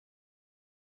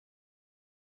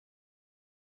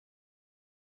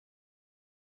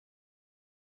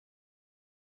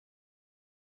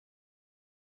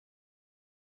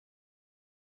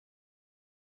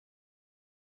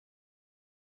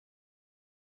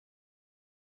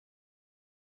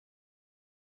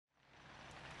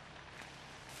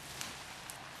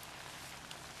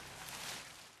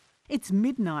It's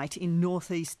midnight in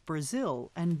northeast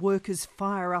Brazil and workers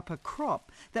fire up a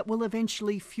crop that will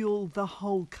eventually fuel the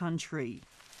whole country.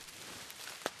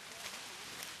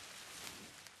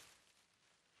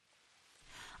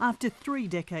 After 3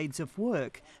 decades of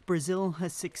work, Brazil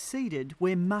has succeeded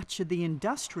where much of the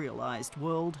industrialised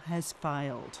world has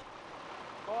failed.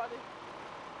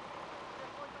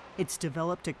 It's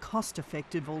developed a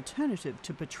cost-effective alternative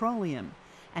to petroleum,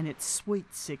 and its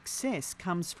sweet success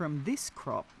comes from this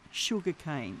crop,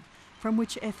 sugarcane, from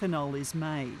which ethanol is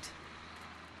made.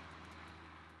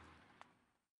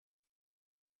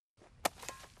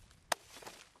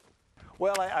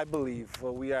 Well, I believe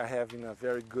we are having a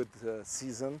very good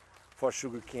season for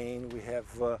sugarcane. We have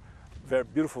very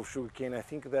beautiful sugarcane. I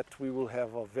think that we will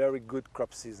have a very good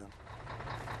crop season.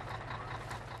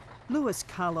 Luis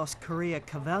Carlos Correa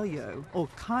Carvalho, or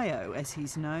Caio as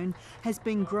he's known, has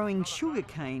been growing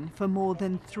sugarcane for more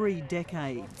than 3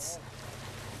 decades.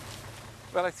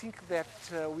 Well, I think that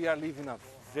we are living a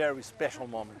very special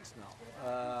moment now.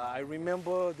 I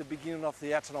remember the beginning of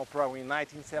the ethanol program in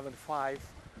 1975,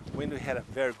 when we had a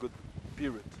very good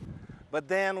period. But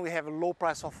then we have a low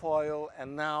price of oil,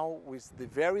 and now with the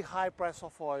very high price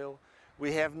of oil,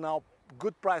 we have now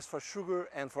good price for sugar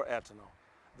and for ethanol.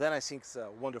 Then I think it's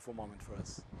a wonderful moment for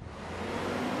us.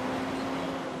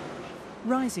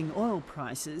 Rising oil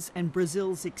prices and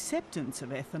Brazil's acceptance of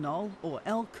ethanol, or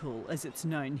alcohol as it's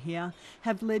known here,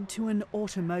 have led to an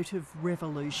automotive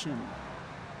revolution.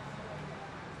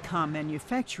 Car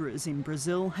manufacturers in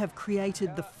Brazil have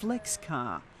created the flex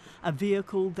car, a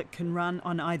vehicle that can run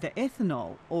on either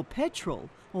ethanol or petrol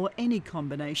or any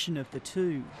combination of the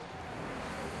two.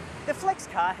 The flex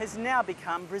car has now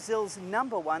become Brazil's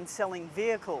 #1 selling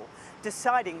vehicle,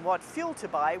 deciding what fuel to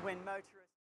buy when motorists